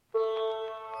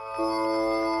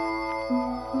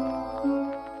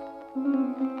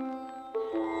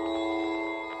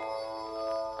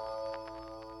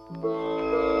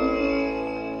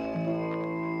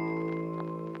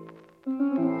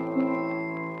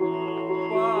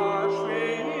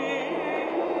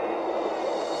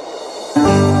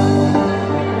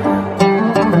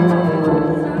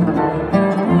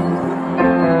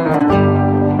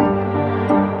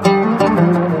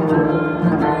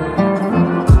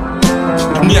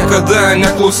Niekada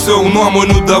neklausiau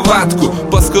nuomonių davatkų,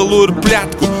 paskalų ir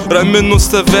plėtkų, raminu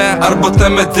save arba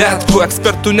tame detku.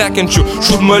 Ekspertų nekenčiu,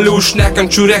 šūdmalių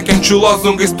šnekančių, rėkiančių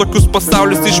lozungais. Tokius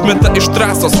pasaulius išmeta iš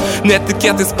trasos,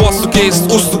 netikėtais posūkiais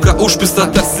užsuka užpisa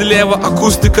tarsi lėva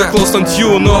akustika. Klausant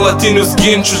jų nuolatinius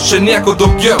ginčius, čia nieko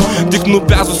daugiau, tik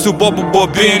nupezusių bobų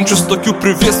Bobinčius. Tokių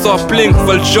priviso aplink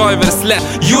valdžioj versle,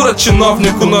 jūra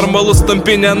činovnikų, normalus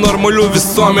tampi nenormalių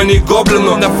visuomeniai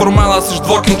goblinų. Neformalas iš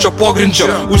dvokiančio pogrindžio,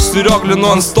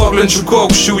 užsirioglinu ant stoglenčių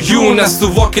kaukščių, jų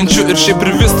nesuvokiančių ir šiaip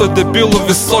priviso debilų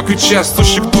visokių čia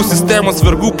sušiktų sistemos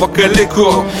vergų pakalikų.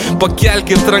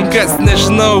 Pakelkit rankas,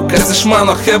 nežinau, kas iš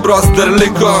mano hebros dar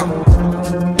liko.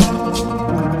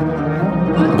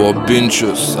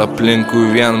 Bobinčius, aplinkui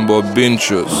vien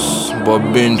Bobinčius,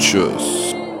 Bobinčius.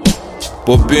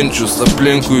 Bobinčius,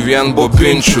 aplinkui vien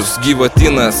Bobinčius.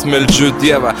 Gyvatynas, meldžiu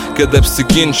Dievą, kad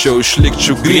apsiginčiau,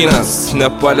 išlikčiau grynas,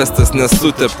 nepaliestas,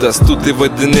 nesuteptas. Tu tai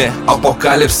vadini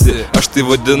apokalipsi, aš tai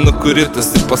vadinu kuritas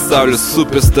ir pasaulis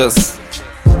supistas.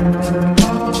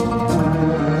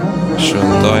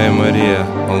 Šventoji Marija,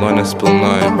 malonės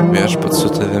pilnoji, viešpats su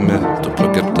tavimi, tu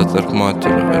pagerbta tarp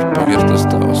moterų ir pagirtas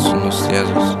tavo sūnus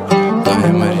Jėzus.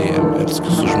 Toji Marija,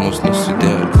 melskis už mus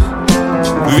nusidėlius.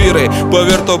 Vyrai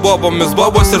pavirto bobomis,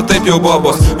 bobos ir taip jau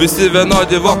bobos. Visi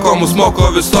vienodi voko, mus moko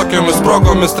visokiomis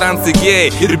progomis. Transai, gėjai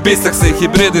ir biseksai,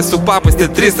 hibridai su papais, tie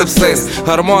tricepsais,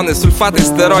 hormonai, sulfatai,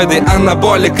 steroidai,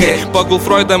 anabolikai. Pagal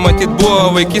Freudą matyt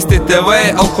buvo vaikystėj tėvai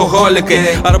alkoholikai.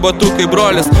 Arba tu kaip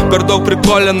brolis, per daug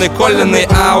prikolinai, kolinai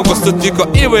augo. Sutiko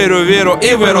įvairių vyrų,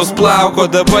 įvairaus plauko.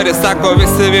 Dabar jis sako,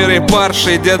 visi vyrai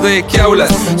paršai, dėdai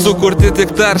kiaulės, sukurti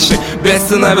tik taršai.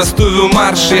 Besina vestuvių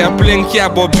maršai, aplink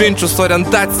ją Bobinčius,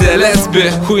 orientacija lesbi.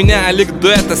 Huine, lik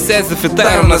duetas Ezif,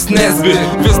 Itarnas Nesbi.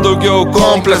 Vis daugiau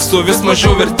kompleksų, vis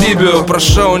mažiau vertybių.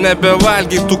 Prašau,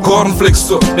 nebevalgyk tų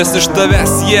kornfliksų, nes iš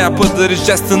tavęs jie padarys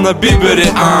Justiną Bieberį.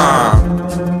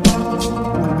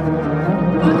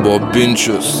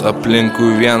 Bobinčius,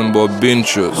 aplinkui vien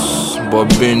Bobinčius,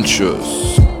 Bobinčius.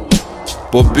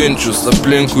 Bobinčius,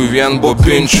 aplinkui vien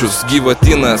Bobinčius.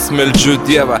 Gyvatynas, meldžiu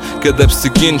Dievą, kad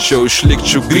apsiginčiau,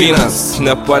 išlikčiau grynas,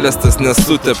 nepaliestas,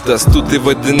 nesuteptas. Tu tai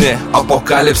vadini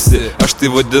apokalipsi, aš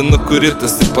tai vadinu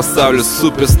kuritas ir pasaulis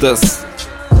supistas.